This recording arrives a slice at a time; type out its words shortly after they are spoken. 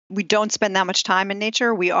we don't spend that much time in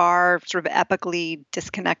nature. We are sort of epically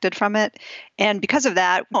disconnected from it. And because of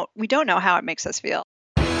that, we don't know how it makes us feel.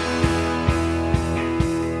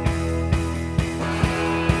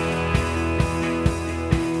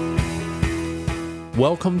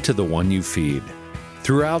 Welcome to The One You Feed.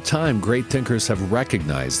 Throughout time, great thinkers have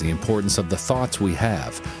recognized the importance of the thoughts we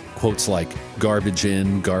have. Quotes like garbage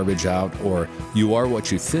in, garbage out, or you are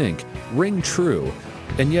what you think ring true.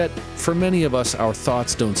 And yet, for many of us, our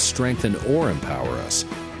thoughts don't strengthen or empower us.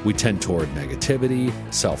 We tend toward negativity,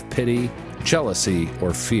 self-pity, jealousy,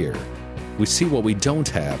 or fear. We see what we don't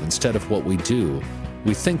have instead of what we do.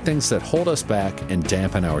 We think things that hold us back and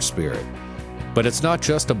dampen our spirit. But it's not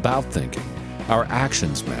just about thinking. Our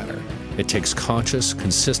actions matter. It takes conscious,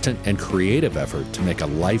 consistent, and creative effort to make a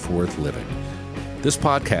life worth living. This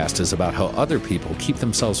podcast is about how other people keep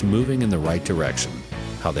themselves moving in the right direction,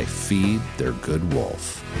 how they feed their good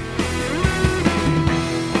wolf.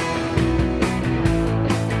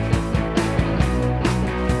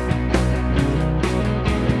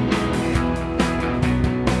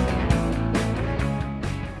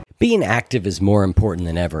 Being active is more important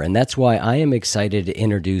than ever, and that's why I am excited to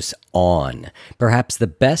introduce On, perhaps the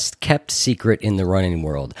best kept secret in the running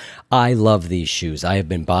world. I love these shoes. I have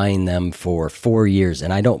been buying them for 4 years,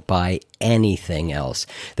 and I don't buy anything else.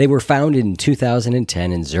 They were founded in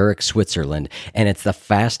 2010 in Zurich, Switzerland, and it's the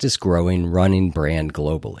fastest growing running brand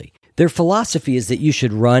globally. Their philosophy is that you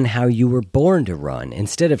should run how you were born to run.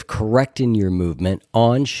 Instead of correcting your movement,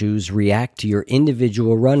 On shoes react to your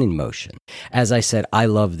individual running motion. As I said, I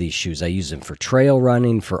love these shoes. I use them for trail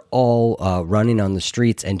running, for all running on the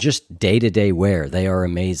streets, and just day-to-day wear. They are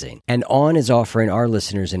amazing. And On is offering our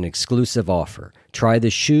listeners an exclusive offer. Try the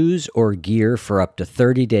shoes or gear for up to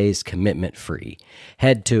 30 days commitment-free.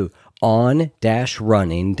 Head to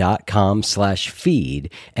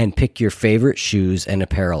on-running.com/feed and pick your favorite shoes and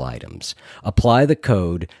apparel items. Apply the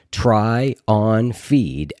code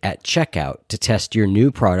TRYONFEED at checkout to test your new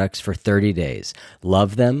products for 30 days.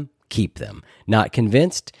 Love them, keep them. Not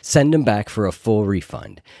convinced? Send them back for a full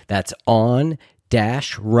refund. That's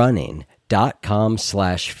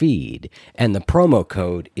on-running.com/feed and the promo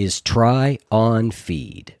code is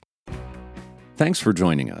TRYONFEED. Thanks for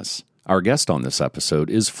joining us. Our guest on this episode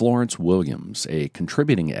is Florence Williams, a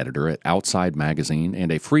contributing editor at Outside Magazine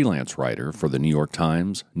and a freelance writer for the New York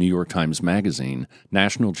Times Magazine,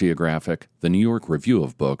 National Geographic, the New York Review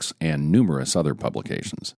of Books, and numerous other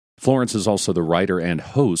publications. Florence is also the writer and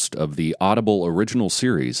host of the Audible original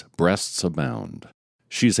series, Breasts Abound.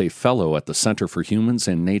 She's a fellow at the Center for Humans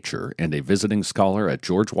and Nature and a visiting scholar at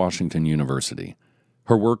George Washington University.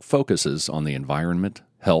 Her work focuses on the environment,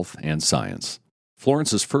 health, and science.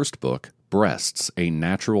 Florence's first book, Breasts, A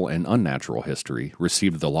Natural and Unnatural History,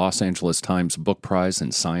 received the Los Angeles Times Book Prize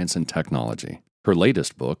in Science and Technology. Her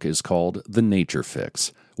latest book is called The Nature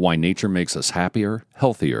Fix, Why Nature Makes Us Happier,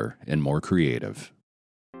 Healthier, and More Creative.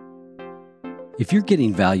 If you're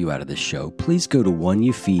getting value out of this show, please go to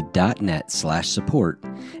oneyoufeed.net/support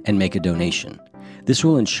and make a donation. This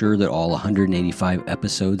will ensure that all 185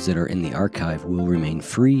 episodes that are in the archive will remain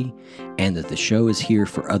free and that the show is here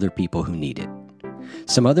for other people who need it.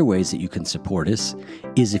 Some other ways that you can support us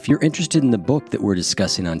is if you're interested in the book that we're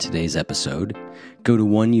discussing on today's episode, go to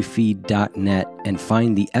oneyoufeed.net and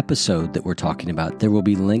find the episode that we're talking about. There will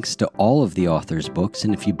be links to all of the author's books,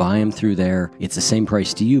 and if you buy them through there, it's the same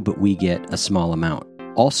price to you, but we get a small amount.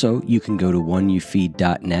 Also, you can go to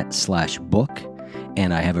oneyoufeed.net/book,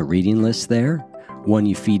 and I have a reading list there.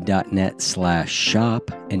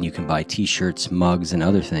 oneyoufeed.net/shop, and you can buy t-shirts, mugs, and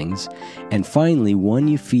other things. And finally,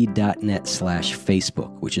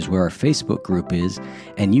 oneyoufeed.net/Facebook, which is where our Facebook group is,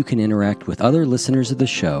 and you can interact with other listeners of the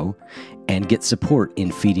show and get support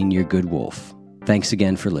in feeding your good wolf. Thanks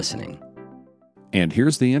again for listening. And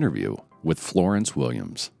here's the interview with Florence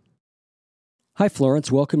Williams. Hi,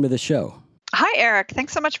 Florence. Welcome to the show. Hi, Eric.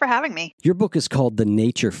 Thanks so much for having me. Your book is called The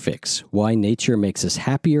Nature Fix, Why Nature Makes Us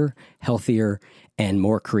Happier, Healthier, and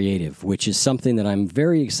More Creative, which is something that I'm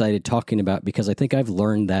very excited talking about because I think I've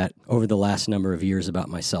learned that over the last number of years about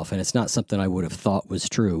myself, and it's not something I would have thought was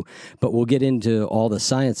true. But we'll get into all the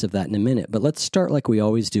science of that in a minute. But let's start like we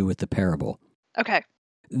always do with the parable. Okay.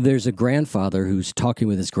 There's a grandfather who's talking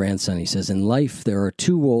with his grandson. He says, in life, there are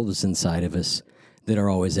two wolves inside of us that are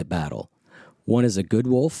always at battle. One is a good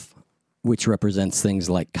wolf, which represents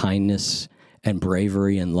things like kindness and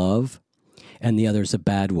bravery and love, and the other is a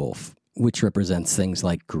bad wolf, which represents things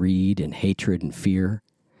like greed and hatred and fear.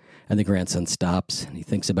 And the grandson stops, and he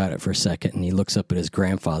thinks about it for a second, and he looks up at his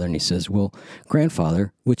grandfather, and he says, well,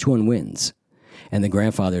 grandfather, which one wins? And the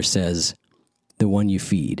grandfather says, the one you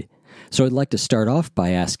feed. So I'd like to start off by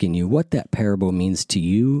asking you what that parable means to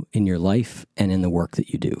you in your life and in the work that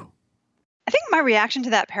you do. I think my reaction to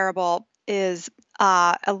that parable is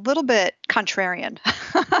a little bit contrarian,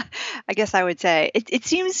 I guess I would say. It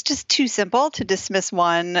seems just too simple to dismiss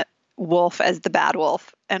one wolf as the bad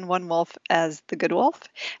wolf and one wolf as the good wolf.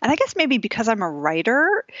 And I guess maybe because I'm a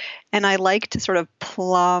writer and I like to sort of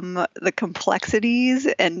plumb the complexities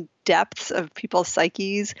and depths of people's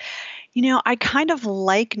psyches, I kind of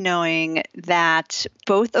like knowing that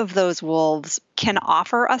both of those wolves can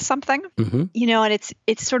offer us something, and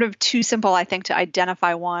it's sort of too simple, I think, to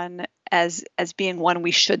identify one as being one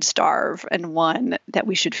we should starve and one that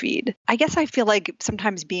we should feed. I guess I feel like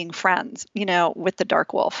sometimes being friends, with the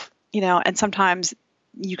dark wolf, and sometimes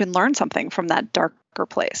you can learn something from that darker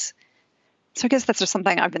place. So I guess that's just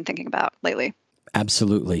something I've been thinking about lately.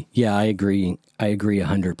 Absolutely. Yeah, I agree. I agree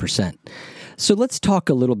 100%. So let's talk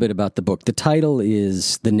a little bit about the book. The title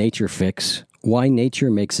is The Nature Fix: Why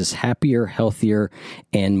Nature Makes Us Happier, Healthier,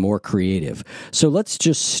 and More Creative. So let's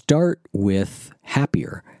just start with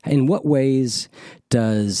happier. In what ways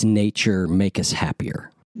does nature make us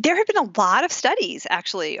happier? There have been a lot of studies,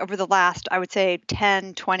 actually, over the last, I would say,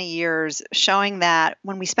 10, 20 years, showing that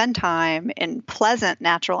when we spend time in pleasant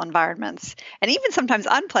natural environments, and even sometimes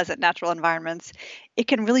unpleasant natural environments, it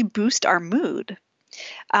can really boost our mood.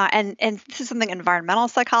 And this is something environmental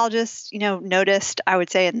psychologists, noticed, I would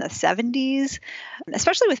say, in the 70s,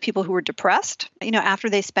 especially with people who were depressed, after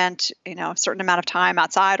they spent, a certain amount of time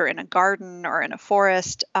outside or in a garden or in a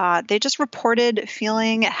forest, they just reported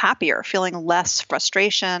feeling happier, feeling less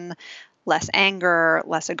frustration, less anger,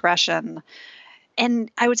 less aggression. And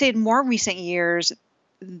I would say in more recent years,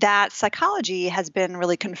 that psychology has been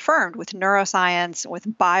really confirmed with neuroscience, with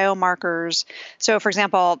biomarkers. So, for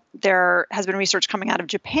example, there has been research coming out of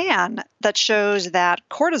Japan that shows that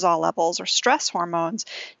cortisol levels or stress hormones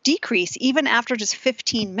decrease even after just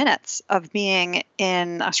 15 minutes of being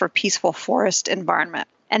in a sort of peaceful forest environment.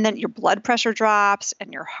 And then your blood pressure drops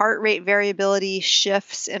and your heart rate variability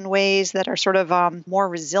shifts in ways that are sort of more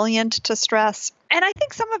resilient to stress. And I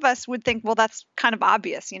think some of us would think, well, that's kind of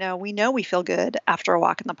obvious. We know we feel good after a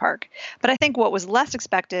walk in the park. But I think what was less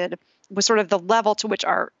expected was sort of the level to which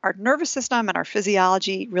our nervous system and our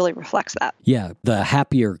physiology really reflects that. Yeah, the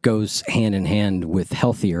happier goes hand in hand with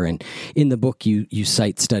healthier. And in the book, you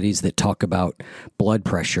cite studies that talk about blood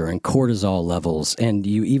pressure and cortisol levels. And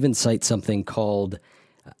you even cite something called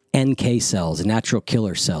NK cells, natural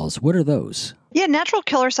killer cells. What are those? Yeah, natural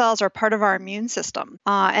killer cells are part of our immune system.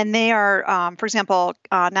 And they are, for example,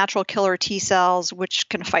 natural killer T cells, which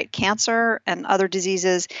can fight cancer and other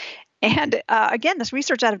diseases. And again, this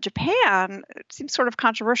research out of Japan, it seems sort of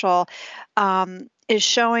controversial, is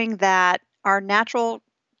showing that our natural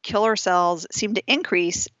killer cells seem to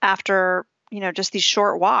increase after just these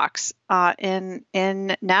short walks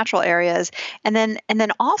in natural areas. And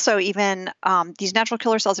then also even these natural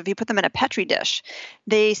killer cells, if you put them in a Petri dish,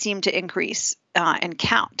 they seem to increase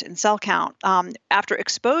in cell count after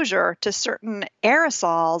exposure to certain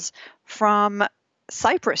aerosols from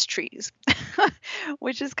cypress trees,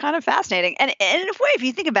 which is kind of fascinating. And in a way, if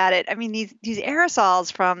you think about it, I mean, these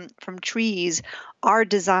aerosols from trees are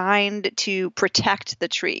designed to protect the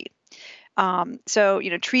tree. So,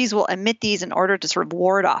 trees will emit these in order to sort of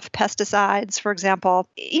ward off pesticides, for example.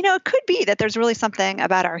 It could be that there's really something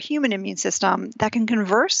about our human immune system that can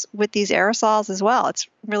converse with these aerosols as well. It's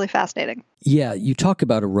really fascinating. Yeah, you talk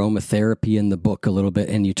about aromatherapy in the book a little bit,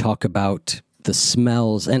 and you talk about the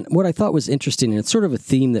smells. And what I thought was interesting, and it's sort of a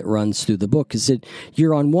theme that runs through the book, is that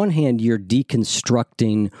you're on one hand, you're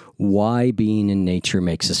deconstructing why being in nature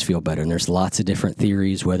makes us feel better. And there's lots of different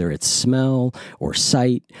theories, whether it's smell or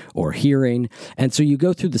sight or hearing. And so you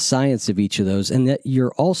go through the science of each of those, and that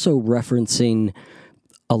you're also referencing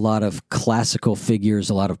a lot of classical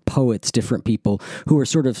figures, a lot of poets, different people who are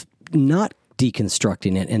sort of not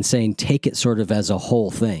deconstructing it and saying, take it sort of as a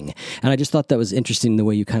whole thing. And I just thought that was interesting, the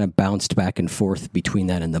way you kind of bounced back and forth between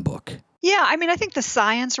that and the book. Yeah, I mean, I think the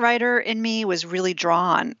science writer in me was really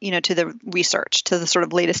drawn, to the research, to the sort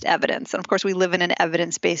of latest evidence. And of course, we live in an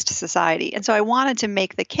evidence-based society. And so I wanted to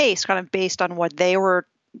make the case kind of based on what they were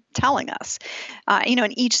telling us.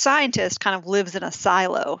 And each scientist kind of lives in a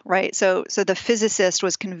silo, right? So the physicist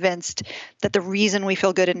was convinced that the reason we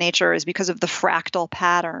feel good in nature is because of the fractal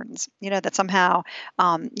patterns, that somehow,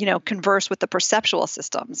 converse with the perceptual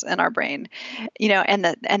systems in our brain, and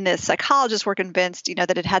the psychologists were convinced,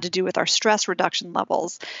 that it had to do with our stress reduction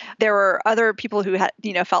levels. There were other people who had,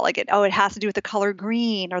 felt like it has to do with the color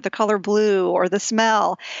green or the color blue or the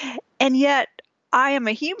smell. And yet, I am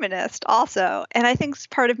a humanist also. And I think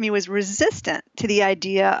part of me was resistant to the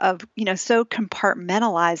idea of, so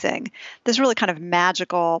compartmentalizing this really kind of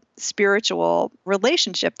magical, spiritual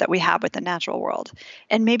relationship that we have with the natural world.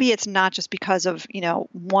 And maybe it's not just because of,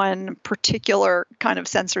 one particular kind of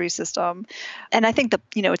sensory system. And I think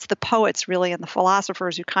it's the poets really and the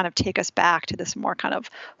philosophers who kind of take us back to this more kind of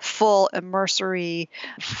full immersory,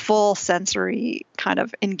 full sensory kind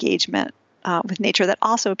of engagement with nature that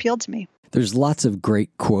also appealed to me. There's lots of great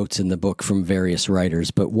quotes in the book from various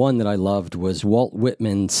writers, but one that I loved was Walt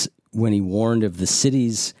Whitman's when he warned of the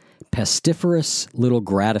city's pestiferous little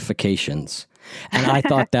gratifications. And I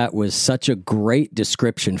thought that was such a great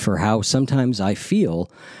description for how sometimes I feel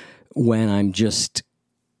when I'm just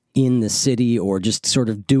in the city or just sort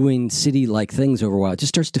of doing city-like things over a while. It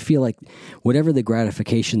just starts to feel like whatever the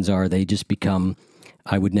gratifications are, they just become,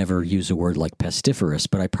 I would never use a word like pestiferous,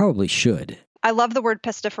 but I probably should. I love the word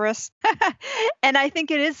pestiferous. And I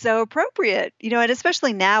think it is so appropriate, and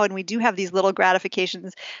especially now when we do have these little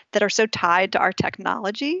gratifications that are so tied to our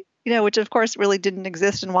technology, which of course really didn't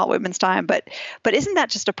exist in Walt Whitman's time. But isn't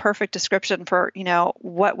that just a perfect description for,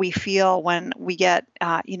 what we feel when we get,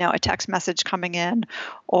 a text message coming in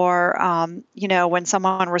or, when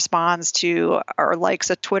someone responds to or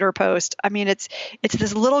likes a Twitter post? I mean, it's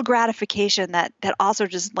this little gratification that also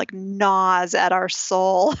just like gnaws at our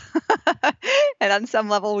soul. And on some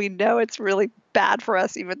level, we know it's really bad for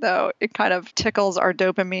us, even though it kind of tickles our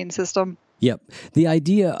dopamine system. Yep. The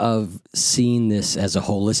idea of seeing this as a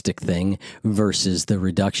holistic thing versus the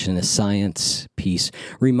reductionist science piece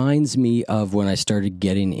reminds me of when I started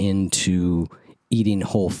getting into eating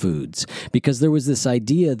whole foods, because there was this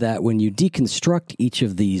idea that when you deconstruct each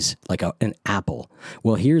of these, like an apple,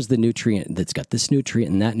 well, here's the nutrient that's got this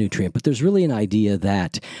nutrient and that nutrient, but there's really an idea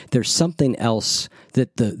that there's something else,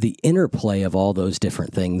 that the interplay of all those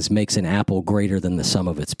different things makes an apple greater than the sum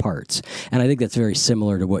of its parts. And I think that's very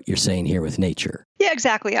similar to what you're saying here with nature. Yeah,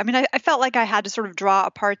 exactly. I mean, I felt like I had to sort of draw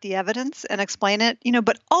apart the evidence and explain it,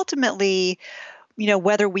 but ultimately,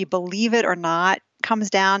 whether we believe it or not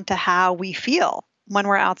comes down to how we feel when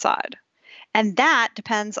we're outside. And that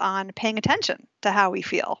depends on paying attention to how we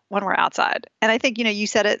feel when we're outside. And I think, you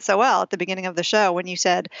said it so well at the beginning of the show when you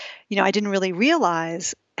said, I didn't really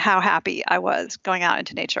realize how happy I was going out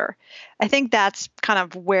into nature. I think that's kind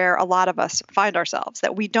of where a lot of us find ourselves,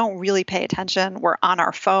 that we don't really pay attention. We're on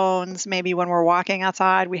our phones. Maybe when we're walking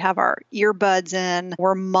outside, we have our earbuds in.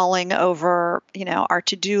 We're mulling over, our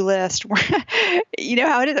to-do list. You know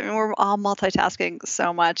how it is. I mean, we're all multitasking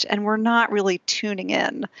so much, and we're not really tuning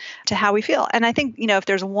in to how we feel. And I think, if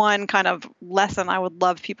there's one kind of lesson I would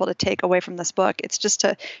love people to take away from this book, it's just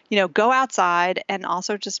to, go outside and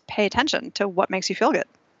also just pay attention to what makes you feel good.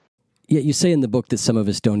 Yeah, you say in the book that some of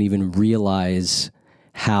us don't even realize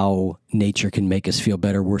how nature can make us feel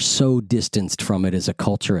better. We're so distanced from it as a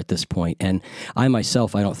culture at this point. And I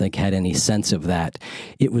myself, I don't think, had any sense of that.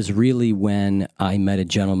 It was really when I met a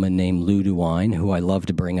gentleman named Lou DeWine, who I love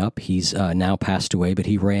to bring up. He's now passed away, but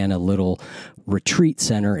he ran a little retreat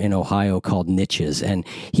center in Ohio called Niches. And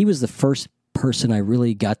he was the first person I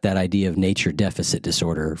really got that idea of nature deficit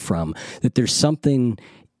disorder from, that there's something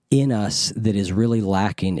in us that is really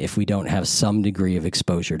lacking if we don't have some degree of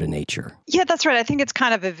exposure to nature. Yeah, that's right. I think it's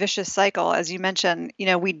kind of a vicious cycle. As you mentioned,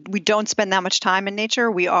 we don't spend that much time in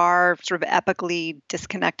nature. We are sort of epically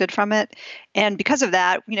disconnected from it. And because of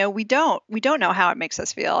that, we don't know how it makes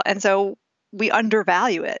us feel. And so we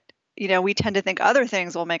undervalue it. We tend to think other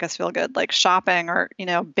things will make us feel good, like shopping or,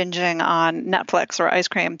 binging on Netflix or ice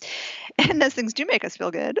cream. And those things do make us feel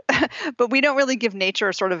good, but we don't really give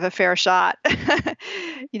nature sort of a fair shot,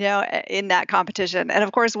 in that competition. And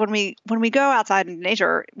of course, when we go outside in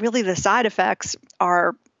nature, really the side effects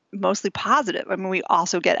are mostly positive. I mean, we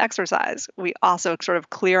also get exercise. We also sort of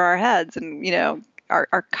clear our heads and,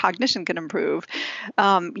 our cognition can improve.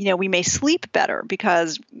 We may sleep better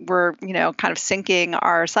because we're, kind of syncing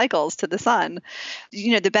our cycles to the sun.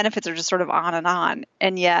 The benefits are just sort of on and on.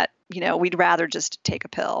 And yet, we'd rather just take a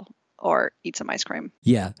pill or eat some ice cream.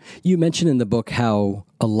 Yeah. You mentioned in the book how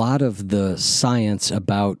a lot of the science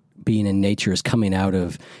about being in nature is coming out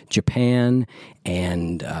of Japan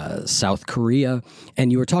and South Korea.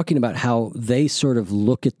 And you were talking about how they sort of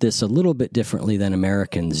look at this a little bit differently than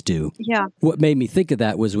Americans do. Yeah. What made me think of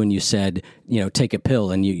that was when you said, take a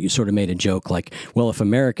pill, and you sort of made a joke like, well, if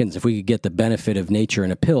we could get the benefit of nature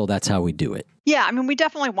in a pill, that's how we do it. Yeah, I mean, we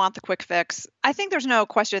definitely want the quick fix. I think there's no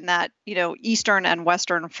question that, Eastern and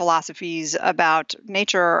Western philosophies about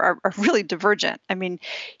nature are really divergent. I mean,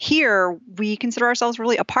 here we consider ourselves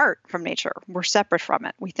really apart from nature. We're separate from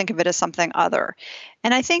it. We think of it as something other.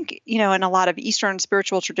 And I think, in a lot of Eastern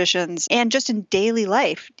spiritual traditions and just in daily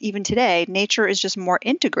life, even today, nature is just more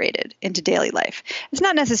integrated into daily life. It's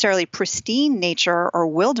not necessarily pristine nature or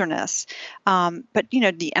wilderness, but,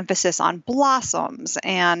 the emphasis on blossoms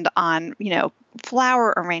and on,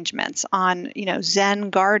 flower arrangements, on Zen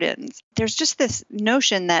gardens. There's just this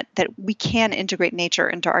notion that we can integrate nature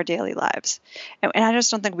into our daily lives, and I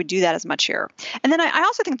just don't think we do that as much here. And then I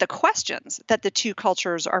also think the questions that the two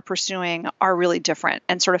cultures are pursuing are really different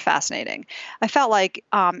and sort of fascinating. I felt like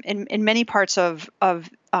in many parts of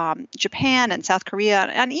Japan and South Korea,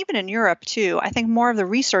 and even in Europe too, I think more of the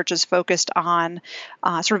research is focused on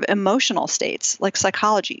sort of emotional states, like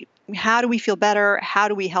psychology. How do we feel better? How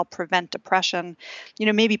do we help prevent depression?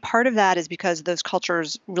 Maybe part of that is because those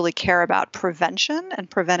cultures really care about prevention and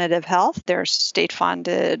preventative health. There's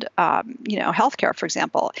state-funded, healthcare, for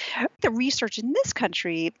example. The research in this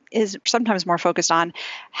country is sometimes more focused on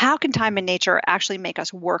how can time in nature actually make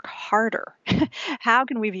us work harder? How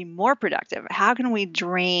can we be more productive? How can we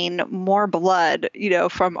drain more blood,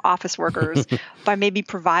 from office workers by maybe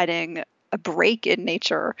providing a break in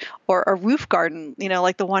nature or a roof garden,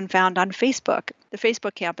 like the one found on Facebook. The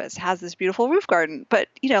Facebook campus has this beautiful roof garden, but,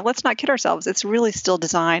 let's not kid ourselves. It's really still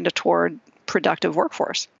designed toward productive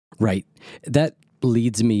workforce. Right. That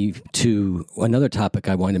leads me to another topic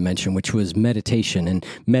I wanted to mention, which was meditation. And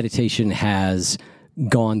meditation has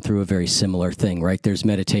gone through a very similar thing, right? There's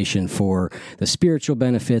meditation for the spiritual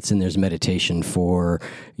benefits, and there's meditation for,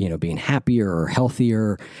 being happier or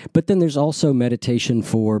healthier. But then there's also meditation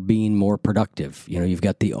for being more productive. You've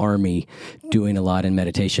got the army doing a lot in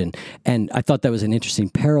meditation. And I thought that was an interesting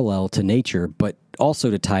parallel to nature, but also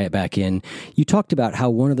to tie it back in, you talked about how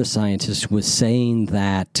one of the scientists was saying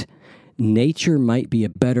that nature might be a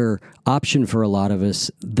better option for a lot of us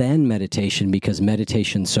than meditation because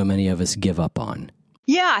meditation so many of us give up on.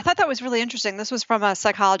 Yeah, I thought that was really interesting. This was from a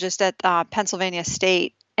psychologist at Pennsylvania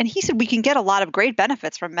State. And he said we can get a lot of great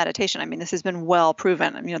benefits from meditation. I mean, this has been well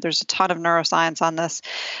proven. I mean, there's a ton of neuroscience on this.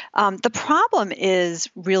 The problem is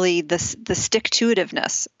really the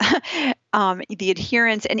stick-to-itiveness, the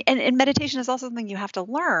adherence. And meditation is also something you have to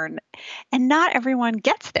learn. And not everyone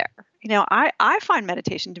gets there. I find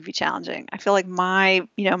meditation to be challenging. I feel like my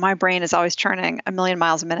brain is always churning a million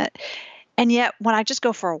miles a minute. And yet when I just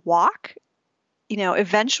go for a walk,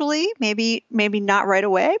 eventually, maybe not right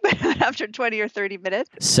away, but after 20 or 30 minutes.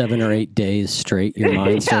 7 or 8 days straight, your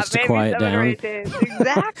mind starts to quiet down. 7 or 8 days.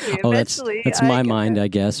 Exactly. Oh, that's my mind, I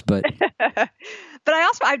guess. But but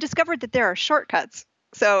I've discovered that there are shortcuts.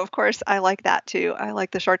 So, of course, I like that too. I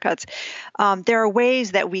like the shortcuts. There are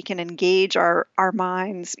ways that we can engage our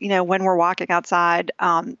minds, when we're walking outside,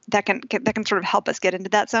 that can sort of help us get into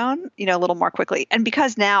that zone, a little more quickly. And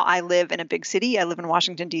because now I live in a big city, I live in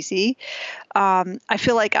Washington, D.C., I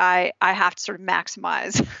feel like I have to sort of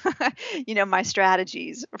maximize, my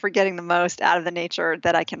strategies for getting the most out of the nature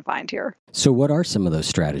that I can find here. So what are some of those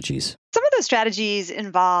strategies? Some of those strategies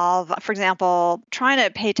involve, for example, trying to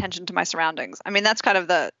pay attention to my surroundings. I mean, that's kind of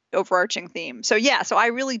the overarching theme. So I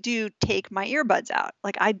really do take my earbuds out.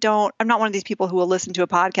 Like I'm not one of these people who will listen to a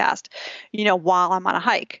podcast, while I'm on a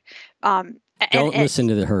hike. Don't listen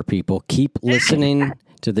to her, people. Keep listening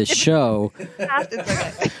to this show.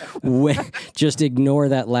 Just ignore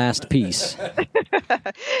that last piece.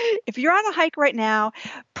 If you're on a hike right now,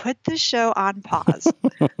 put the show on pause.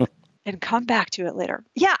 And come back to it later.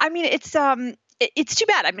 Yeah, I mean, it's too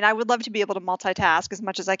bad. I mean, I would love to be able to multitask as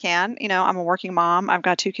much as I can. I'm a working mom. I've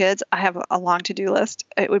got 2 kids. I have a long to-do list.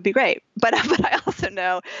 It would be great. But I also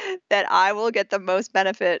know that I will get the most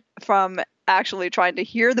benefit from actually trying to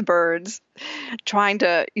hear the birds, trying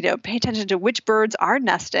to, pay attention to which birds are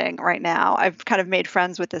nesting right now. I've kind of made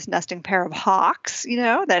friends with this nesting pair of hawks,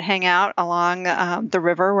 that hang out along the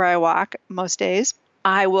river where I walk most days.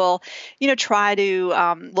 I will, try to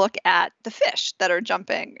look at the fish that are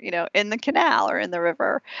jumping, in the canal or in the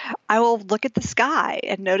river. I will look at the sky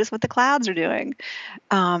and notice what the clouds are doing.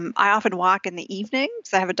 I often walk in the evening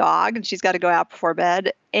because I have a dog and she's got to go out before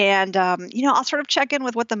bed. And, I'll sort of check in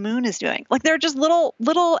with what the moon is doing. Like there are just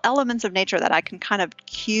little elements of nature that I can kind of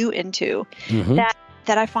cue into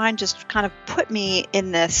that I find just kind of put me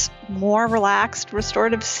in this more relaxed,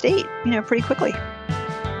 restorative state, pretty quickly.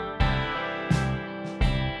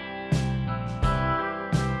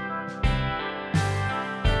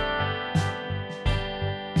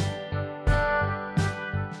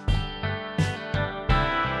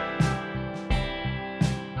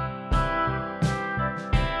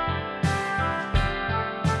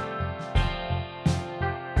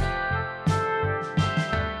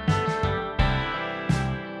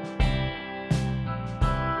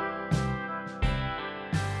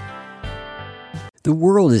 The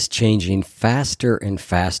world is changing faster and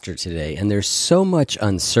faster today, and there's so much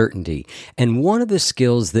uncertainty. And one of the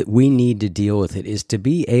skills that we need to deal with it is to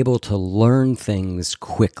be able to learn things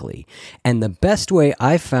quickly. And the best way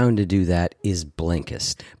I've found to do that is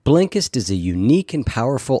Blinkist. Blinkist is a unique and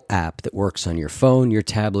powerful app that works on your phone, your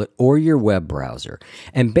tablet, or your web browser.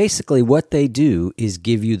 And basically what they do is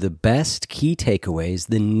give you the best key takeaways,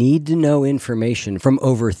 the need-to-know information from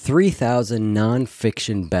over 3,000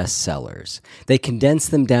 nonfiction bestsellers. They condense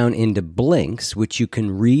them down into blinks, which you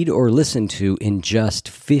can read or listen to in just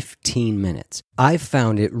 15 minutes. I've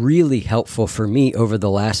found it really helpful for me over the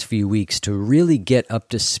last few weeks to really get up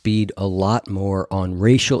to speed a lot more on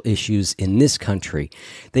racial issues in this country.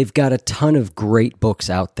 They've got a ton of great books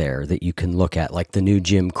out there that you can look at, like The New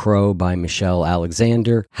Jim Crow by Michelle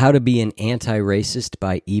Alexander, How to Be an Anti-Racist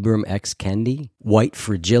by Ibram X. Kendi, White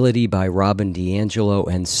Fragility by Robin DiAngelo,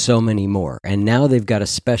 and so many more. And now they've got a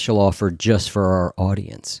special offer just for our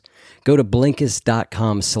audience. Go to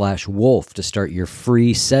Blinkist.com/wolf to start your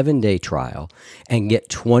free 7-day trial and get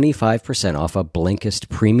 25% off a Blinkist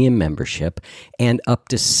premium membership and up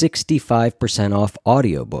to 65% off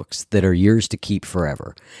audiobooks that are yours to keep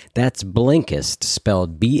forever. That's Blinkist,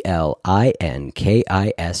 spelled Blinkist.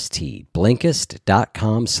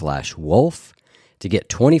 Blinkist.com/wolf to get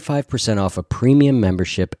 25% off a premium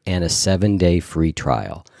membership and a 7-day free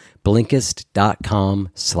trial.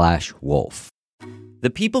 Blinkist.com/wolf. The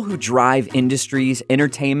people who drive industries,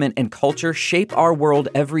 entertainment, and culture shape our world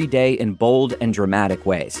every day in bold and dramatic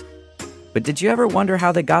ways. But did you ever wonder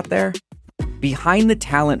how they got there? Behind the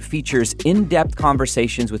Talent features in-depth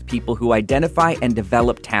conversations with people who identify and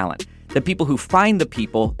develop talent, the people who find the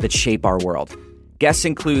people that shape our world. Guests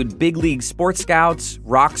include big league sports scouts,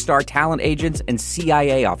 rock star talent agents, and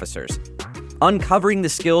CIA officers. Uncovering the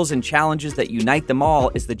skills and challenges that unite them all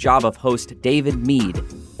is the job of host David Mead.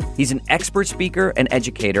 He's an expert speaker and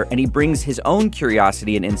educator, and he brings his own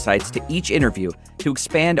curiosity and insights to each interview to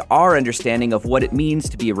expand our understanding of what it means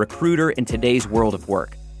to be a recruiter in today's world of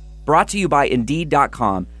work. Brought to you by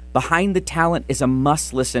Indeed.com, Behind the Talent is a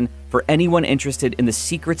must-listen for anyone interested in the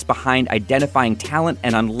secrets behind identifying talent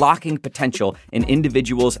and unlocking potential in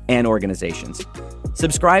individuals and organizations.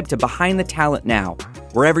 Subscribe to Behind the Talent now,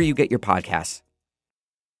 wherever you get your podcasts.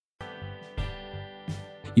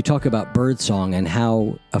 You talk about birdsong and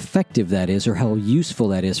how effective that is or how useful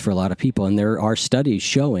that is for a lot of people. And there are studies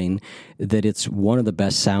showing that it's one of the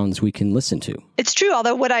best sounds we can listen to. It's true,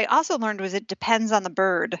 although what I also learned was it depends on the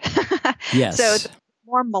bird. Yes. So the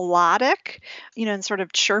more melodic, and sort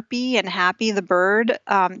of chirpy and happy the bird,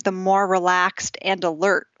 the more relaxed and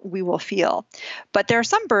alert we will feel. But there are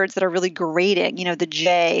some birds that are really grating, the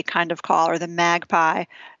jay kind of call or the magpie.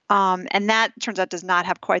 And that turns out does not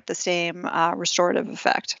have quite the same restorative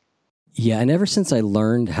effect. Yeah, and ever since I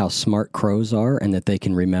learned how smart crows are and that they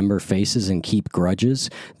can remember faces and keep grudges,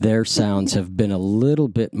 their sounds have been a little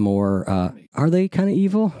bit more, are they kind of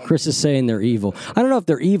evil? Chris is saying they're evil. I don't know if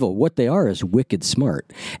they're evil. What they are is wicked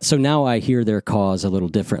smart. So now I hear their caws a little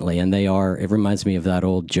differently, and it reminds me of that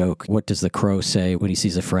old joke. What does the crow say when he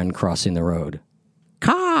sees a friend crossing the road?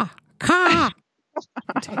 Caw, caw.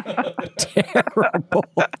 Terrible.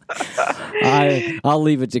 I'll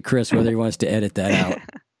leave it to Chris whether he wants to edit that out.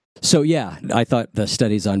 So yeah, I thought the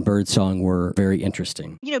studies on birdsong were very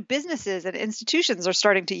interesting. Businesses and institutions are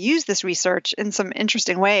starting to use this research in some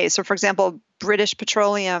interesting ways. So for example, British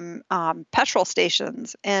Petroleum petrol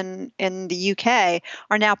stations in the UK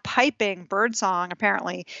are now piping birdsong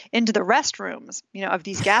apparently into the restrooms, of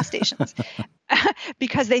these gas stations.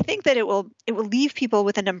 Because they think that it will leave people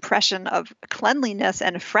with an impression of cleanliness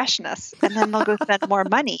and freshness, and then they'll go spend more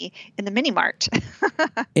money in the mini mart.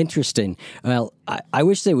 Interesting. Well, I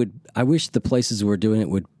wish the places who are doing it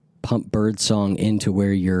would pump birdsong into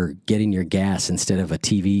where you're getting your gas instead of a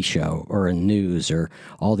TV show or a news or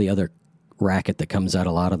all the other racket that comes out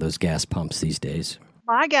a lot of those gas pumps these days.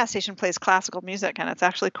 My gas station plays classical music, and it's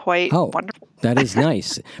actually quite wonderful. That is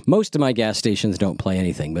nice. Most of my gas stations don't play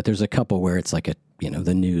anything, but there's a couple where it's like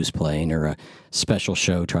the news playing or a special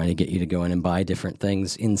show trying to get you to go in and buy different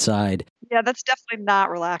things inside. Yeah, that's definitely not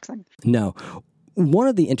relaxing. No. One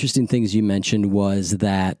of the interesting things you mentioned was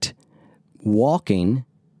that walking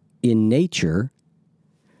in nature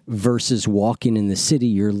versus walking in the city,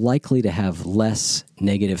 you're likely to have less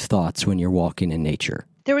negative thoughts when you're walking in nature.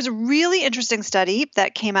 There was a really interesting study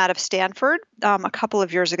that came out of Stanford a couple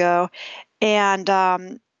of years ago, and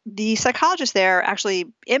the psychologist there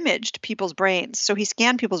actually imaged people's brains. So he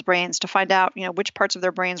scanned people's brains to find out, which parts of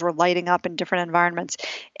their brains were lighting up in different environments.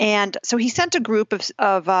 And so he sent a group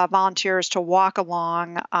of volunteers to walk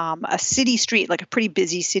along a city street, like a pretty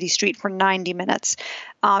busy city street, for 90 minutes.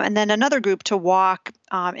 And then another group to walk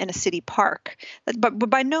in a city park, but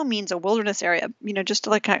by no means a wilderness area, just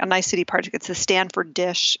like a nice city park. It's the Stanford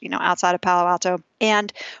Dish, outside of Palo Alto.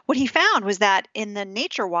 And what he found was that in the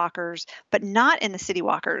nature walkers, but not in the city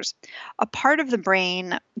walkers, a part of the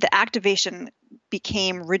brain, the activation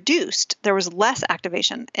became reduced. There was less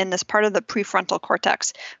activation in this part of the prefrontal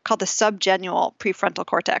cortex called the subgenual prefrontal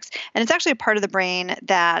cortex. And it's actually a part of the brain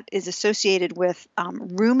that is associated with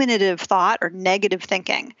ruminative thought or negative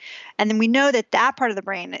thinking. And then we know that that part of the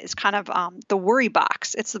brain is kind of the worry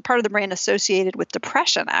box. It's the part of the brain associated with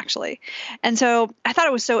depression, actually. And so I thought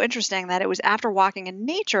it was so interesting that it was after walking in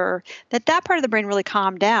nature that that part of the brain really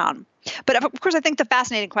calmed down. But of course, I think the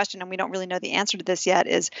fascinating question, and we don't really know the answer to this yet,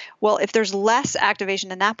 is, well, if there's less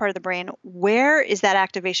activation in that part of the brain, where is that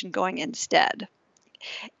activation going instead?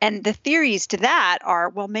 And the theories to that are,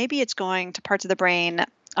 well, maybe it's going to parts of the brain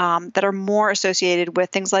that are more associated with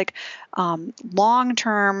things like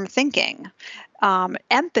long-term thinking,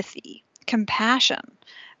 empathy, compassion,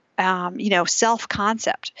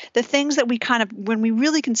 self-concept, the things that we kind of, when we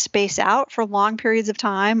really can space out for long periods of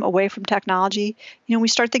time away from technology, we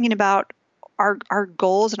start thinking about our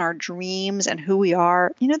goals and our dreams and who we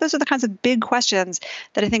are. Those are the kinds of big questions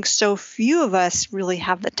that I think so few of us really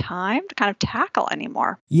have the time to kind of tackle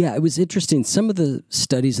anymore. Yeah, it was interesting. Some of the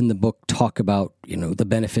studies in the book talk about, the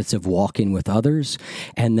benefits of walking with others.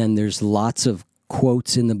 And then there's lots of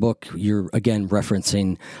quotes in the book. You're, again,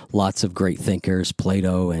 referencing lots of great thinkers,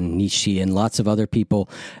 Plato and Nietzsche and lots of other people,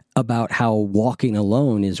 about how walking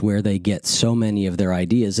alone is where they get so many of their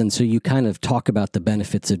ideas. And so you kind of talk about the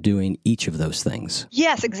benefits of doing each of those things.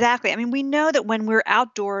 Yes, exactly. I mean, we know that when we're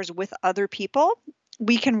outdoors with other people,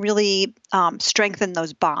 we can really strengthen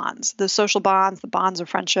those bonds, the social bonds, the bonds of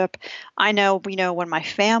friendship. I know, when my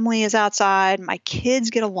family is outside, my kids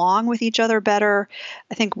get along with each other better.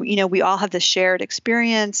 I think, we all have this shared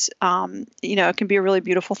experience. It can be a really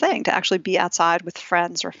beautiful thing to actually be outside with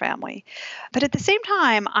friends or family. But at the same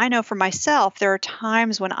time, I know for myself, there are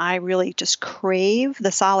times when I really just crave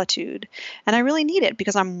the solitude, and I really need it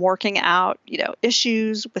because I'm working out,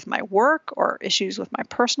 issues with my work or issues with my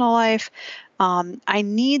personal life. I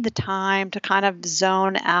need the time to kind of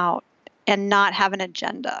zone out and not have an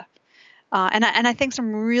agenda. And I think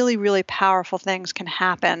some really, really powerful things can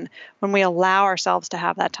happen when we allow ourselves to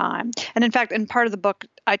have that time. And in fact, in part of the book,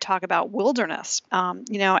 I talk about wilderness,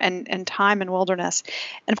 and time in wilderness.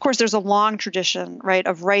 And of course, there's a long tradition, right,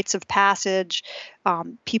 of rites of passage,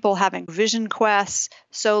 people having vision quests,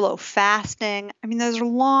 solo fasting. I mean, there's a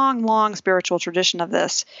long, long spiritual tradition of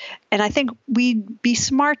this. And I think we'd be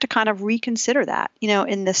smart to kind of reconsider that,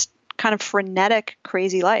 in this kind of frenetic,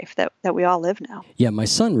 crazy life that we all live now. Yeah, my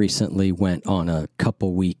son recently went on a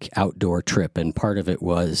couple-week outdoor trip, and part of it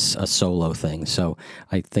was a solo thing. So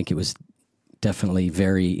I think it was definitely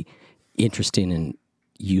very interesting and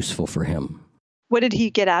useful for him. What did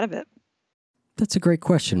he get out of it? That's a great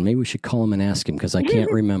question. Maybe we should call him and ask him because I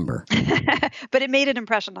can't remember. But it made an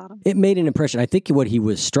impression on him. It made an impression. I think what he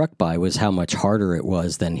was struck by was how much harder it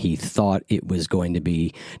was than he thought it was going to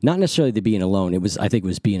be. Not necessarily the being alone. I think it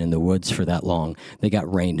was being in the woods for that long. They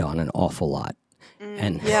got rained on an awful lot.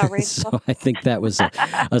 And so I think that was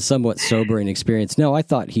a somewhat sobering experience. No, I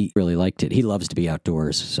thought he really liked it. He loves to be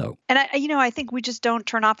outdoors. So, and I think we just don't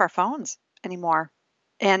turn off our phones anymore.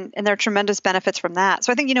 And there are tremendous benefits from that.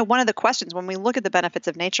 So I think, one of the questions when we look at the benefits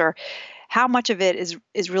of nature, how much of it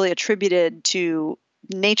is really attributed to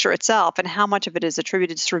nature itself and how much of it is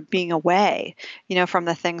attributed to sort of being away, from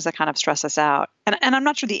the things that kind of stress us out. And I'm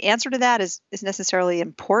not sure the answer to that is necessarily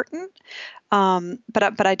important,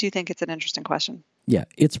 but I do think it's an interesting question. Yeah,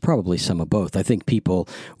 it's probably some of both. I think people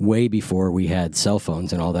way before we had cell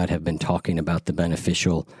phones and all that have been talking about the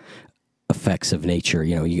beneficial effects of nature.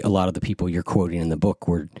 A lot of the people you're quoting in the book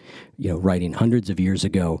were, writing hundreds of years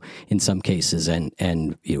ago in some cases,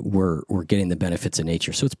 and we're getting the benefits of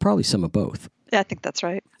nature. So it's probably some of both. Yeah, I think that's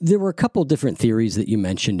right. There were a couple different theories that you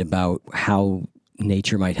mentioned about how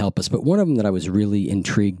nature might help us, but one of them that I was really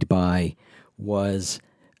intrigued by was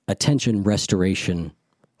attention restoration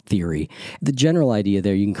theory. The general idea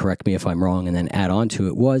there, you can correct me if I'm wrong and then add on to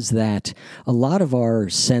it, was that a lot of our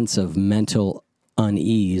sense of mental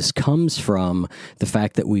unease comes from the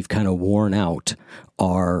fact that we've kind of worn out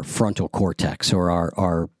our frontal cortex or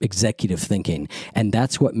our executive thinking. And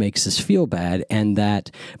that's what makes us feel bad. And that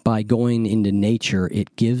by going into nature,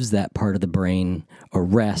 it gives that part of the brain a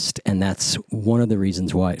rest. And that's one of the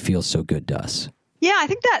reasons why it feels so good to us. Yeah, I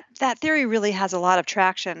think that theory really has a lot of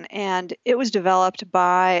traction. And it was developed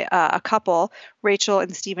by a couple, Rachel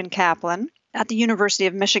and Stephen Kaplan, at the University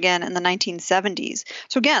of Michigan in the 1970s.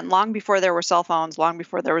 So again, long before there were cell phones, long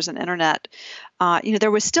before there was an internet,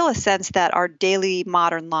 there was still a sense that our daily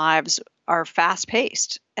modern lives are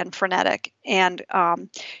fast-paced and frenetic. And,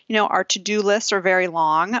 our to-do lists are very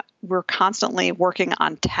long. We're constantly working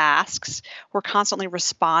on tasks. We're constantly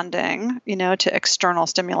responding, to external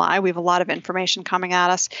stimuli. We have a lot of information coming at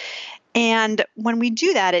us. And when we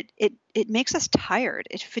do that, it makes us tired.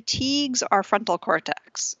 It fatigues our frontal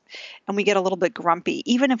cortex, and we get a little bit grumpy.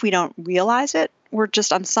 Even if we don't realize it, we're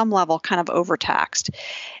just on some level kind of overtaxed.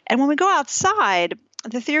 And when we go outside,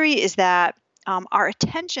 the theory is that our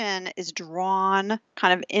attention is drawn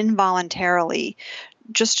kind of involuntarily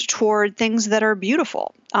just toward things that are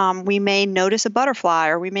beautiful. We may notice a butterfly,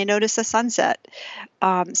 or we may notice a sunset.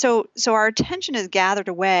 So our attention is gathered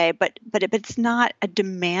away, but it's not a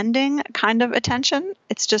demanding kind of attention.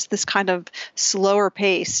 It's just this kind of slower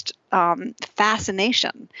paced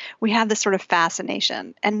fascination. We have this sort of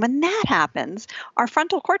fascination. And when that happens, our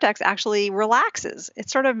frontal cortex actually relaxes. It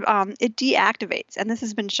sort of, it deactivates. And this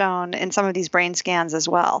has been shown in some of these brain scans as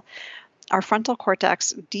well. Our frontal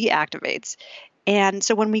cortex deactivates. And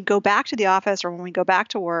so when we go back to the office or when we go back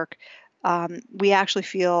to work, we actually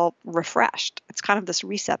feel refreshed. It's kind of this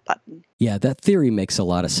reset button. Yeah, that theory makes a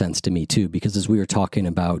lot of sense to me too, because as we were talking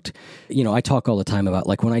about, I talk all the time about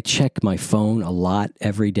like when I check my phone a lot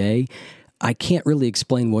every day, I can't really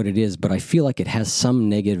explain what it is, but I feel like it has some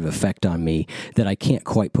negative effect on me that I can't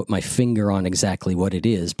quite put my finger on exactly what it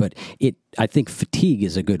is. But I think fatigue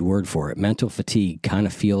is a good word for it. Mental fatigue kind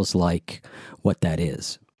of feels like what that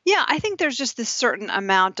is. Yeah, I think there's just this certain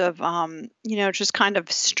amount of, just kind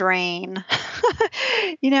of strain,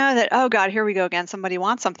 that, oh God, here we go again. Somebody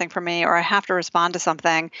wants something from me, or I have to respond to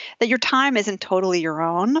something, that your time isn't totally your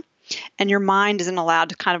own, and your mind isn't allowed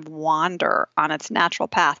to kind of wander on its natural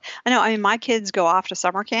path. I mean, my kids go off to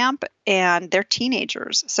summer camp and they're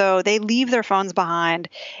teenagers, so they leave their phones behind,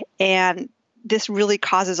 and this really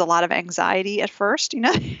causes a lot of anxiety at first,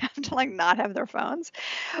 they have to like not have their phones.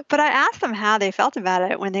 But I asked them how they felt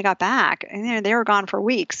about it when they got back, and they were gone for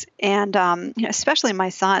weeks. And especially my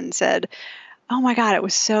son said, "Oh my God, it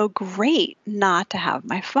was so great not to have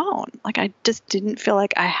my phone. Like I just didn't feel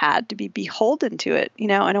like I had to be beholden to it,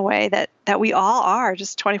 in a way that we all are,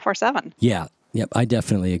 just 24/7." Yeah. Yep, I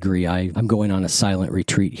definitely agree. I'm going on a silent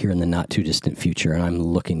retreat here in the not too distant future, and I'm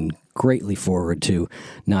looking greatly forward to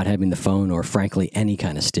not having the phone or, frankly, any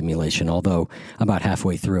kind of stimulation. Although about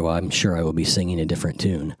halfway through, I'm sure I will be singing a different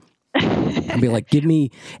tune. I'll be like, give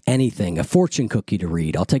me anything, a fortune cookie to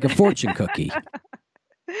read. I'll take a fortune cookie.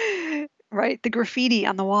 Right, the graffiti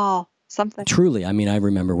on the wall, something. Truly, I mean, I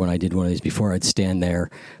remember when I did one of these before, I'd stand there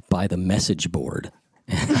by the message board.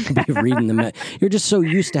 Be reading you're just so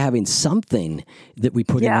used to having something that we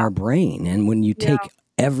put in our brain, and when you take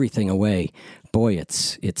everything away, boy,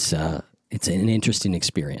 it's an interesting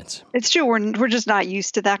experience. It's true. We're just not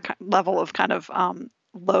used to that level of kind of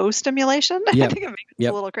low stimulation. Yep. I think it makes it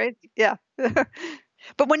a little crazy. Yeah.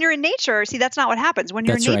 But when you're in nature, see, that's not what happens. When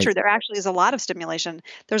you're in nature, there actually is a lot of stimulation.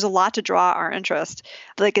 There's a lot to draw our interest.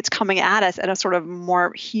 Like it's coming at us at a sort of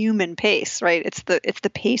more human pace, right? It's the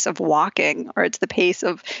pace of walking, or it's the pace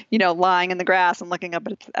of, lying in the grass and looking up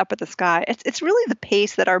at the sky. It's really the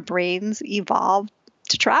pace that our brains evolved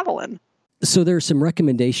to travel in. So there are some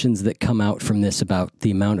recommendations that come out from this about the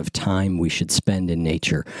amount of time we should spend in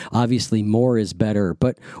nature. Obviously, more is better,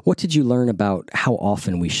 but what did you learn about how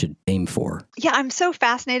often we should aim for? Yeah, I'm so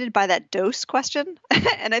fascinated by that dose question.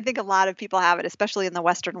 And I think a lot of people have it, especially in the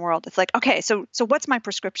Western world. It's like, okay, so what's my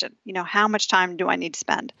prescription? How much time do I need to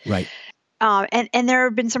spend? Right. And there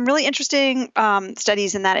have been some really interesting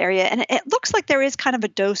studies in that area. And it looks like there is kind of a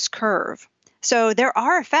dose curve. So there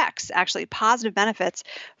are effects, actually, positive benefits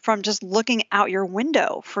from just looking out your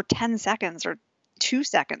window for 10 seconds or 2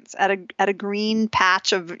 seconds at a green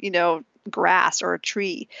patch of, grass or a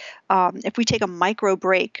tree. If we take a micro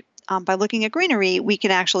break by looking at greenery, we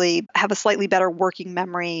can actually have a slightly better working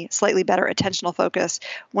memory, slightly better attentional focus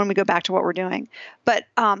when we go back to what we're doing. But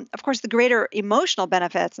of course, the greater emotional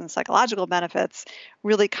benefits and psychological benefits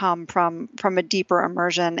really come from a deeper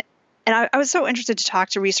immersion. And I was so interested to talk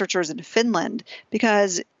to researchers in Finland,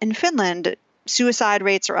 because in Finland, Suicide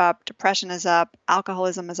rates are up, depression is up,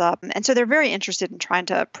 alcoholism is up. And so they're very interested in trying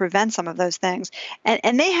to prevent some of those things.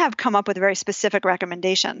 And they have come up with a very specific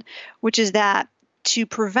recommendation, which is that to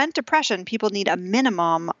prevent depression, people need a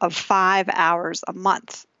minimum of 5 hours a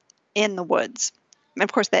month in the woods. And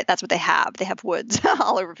of course, that's what they have. They have woods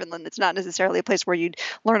all over Finland. It's not necessarily a place where you'd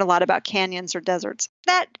learn a lot about canyons or deserts.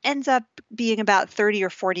 That ends up being about 30 or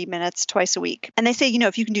 40 minutes twice a week. And they say,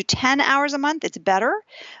 if you can do 10 hours a month, it's better.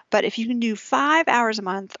 But if you can do 5 hours a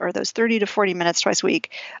month or those 30 to 40 minutes twice a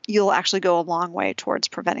week, you'll actually go a long way towards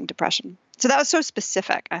preventing depression. So that was so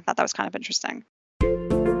specific. I thought that was kind of interesting.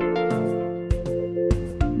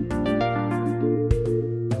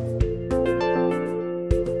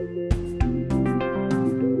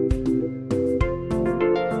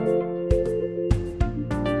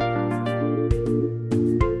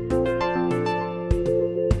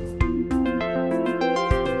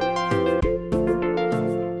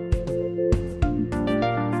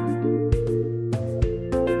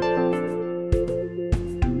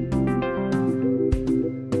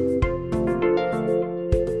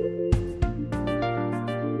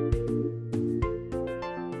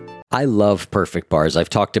 I love Perfect Bars. I've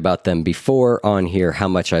talked about them before on here, how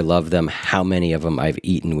much I love them, how many of them I've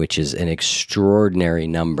eaten, which is an extraordinary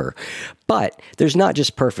number. But there's not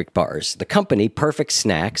just Perfect Bars. The company, Perfect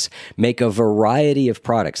Snacks, make a variety of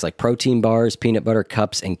products like protein bars, peanut butter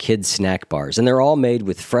cups, and kids snack bars. And they're all made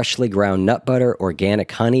with freshly ground nut butter,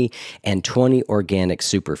 organic honey, and 20 organic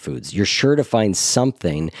superfoods. You're sure to find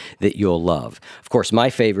something that you'll love. Of course, my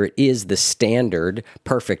favorite is the standard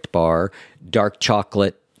Perfect Bar, dark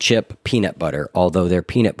chocolate chip peanut butter, although their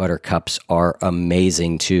peanut butter cups are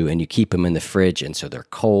amazing too, and you keep them in the fridge, and so they're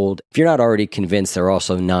cold. If you're not already convinced, they're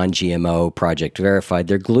also non-GMO, project verified,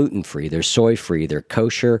 they're gluten-free, they're soy-free, they're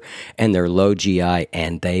kosher, and they're low GI,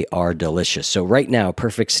 and they are delicious. So right now,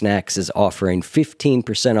 Perfect Snacks is offering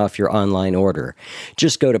 15% off your online order.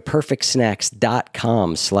 Just go to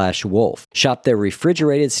perfectsnacks.com/wolf. Shop their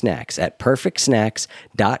refrigerated snacks at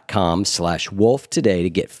perfectsnacks.com/wolf today to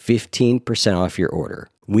get 15% off your order.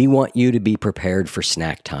 We want you to be prepared for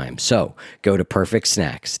snack time. So go to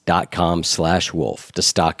perfectsnacks.com/wolf to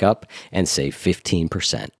stock up and save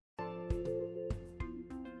 15%.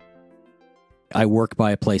 I work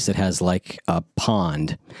by a place that has like a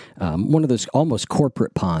pond, one of those almost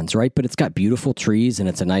corporate ponds, right? But it's got beautiful trees and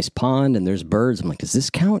it's a nice pond and there's birds. I'm like, does this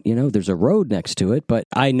count? There's a road next to it, but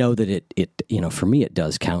I know that it for me, it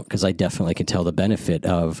does count because I definitely can tell the benefit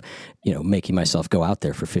of, making myself go out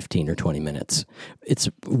there for 15 or 20 minutes. It's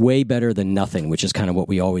way better than nothing, which is kind of what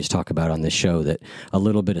we always talk about on this show, that a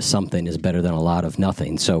little bit of something is better than a lot of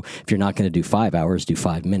nothing. So if you're not going to do 5 hours, do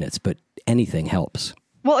 5 minutes, but anything helps.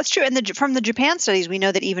 Well, it's true. And from the Japan studies, we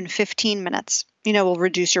know that even 15 minutes, will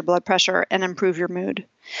reduce your blood pressure and improve your mood.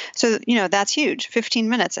 So, that's huge. 15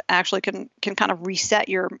 minutes actually can kind of reset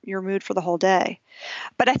your mood for the whole day.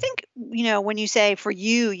 But I think, when you say for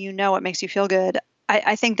you, what makes you feel good,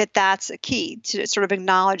 I think that that's a key to sort of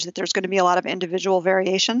acknowledge that there's going to be a lot of individual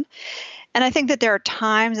variation. And I think that there are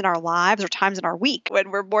times in our lives or times in our week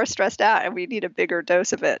when we're more stressed out and we need a bigger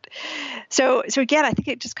dose of it. So again, I think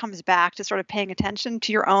it just comes back to sort of paying attention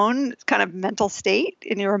to your own kind of mental state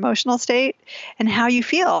and your emotional state and how you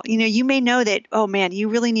feel. You may know that, oh man, you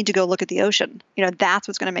really need to go look at the ocean. That's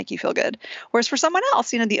what's going to make you feel good. Whereas for someone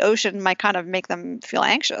else, the ocean might kind of make them feel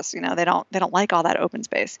anxious. They don't like all that open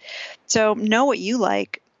space. So know what you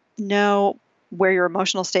like, know where your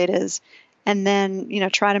emotional state is, and then,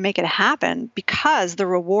 try to make it happen because the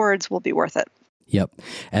rewards will be worth it. Yep.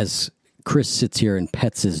 As Chris sits here and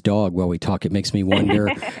pets his dog while we talk, it makes me wonder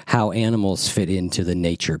how animals fit into the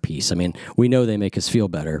nature piece. I mean, we know they make us feel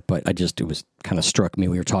better, but it was kind of struck me.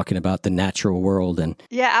 We were talking about the natural world and.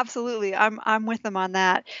 Yeah, absolutely. I'm with them on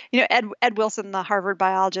that. Ed Wilson, the Harvard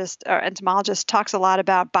biologist or entomologist, talks a lot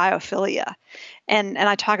about biophilia. And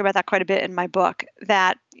I talk about that quite a bit in my book,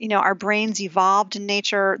 that, our brains evolved in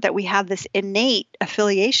nature, that we have this innate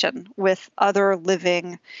affiliation with other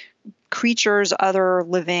living creatures, other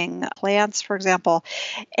living plants, for example.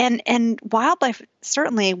 And wildlife,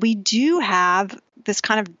 certainly, we do have this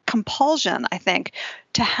kind of compulsion, I think,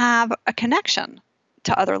 to have a connection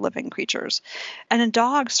to other living creatures. And a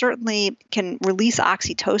dog certainly can release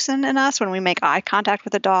oxytocin in us when we make eye contact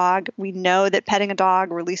with a dog. We know that petting a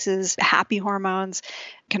dog releases happy hormones,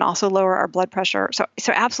 can also lower our blood pressure. So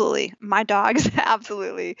absolutely, my dog is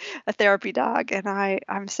absolutely a therapy dog. And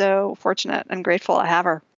I'm so fortunate and grateful I have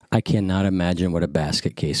her. I cannot imagine what a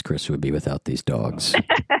basket case Chris would be without these dogs.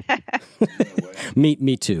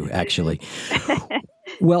 Me too, actually.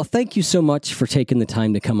 Well, thank you so much for taking the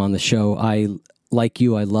time to come on the show. I like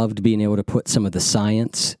you, I loved being able to put some of the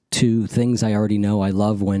science to things I already know. I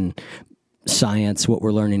love when science, what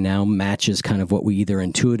we're learning now, matches kind of what we either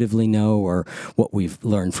intuitively know or what we've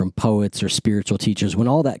learned from poets or spiritual teachers. When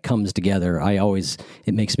all that comes together,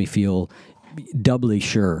 it makes me feel doubly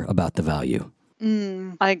sure about the value.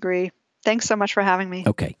 I agree. Thanks so much for having me.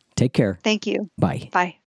 Okay. Take care. Thank you. Bye.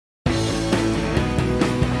 Bye.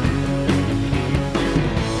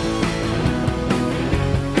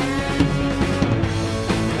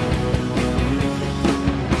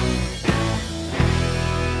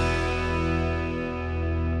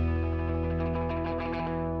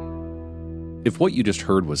 If what you just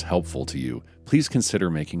heard was helpful to you, please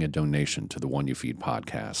consider making a donation to the One You Feed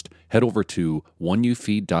podcast. Head over to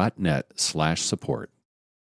oneyoufeed.net/support.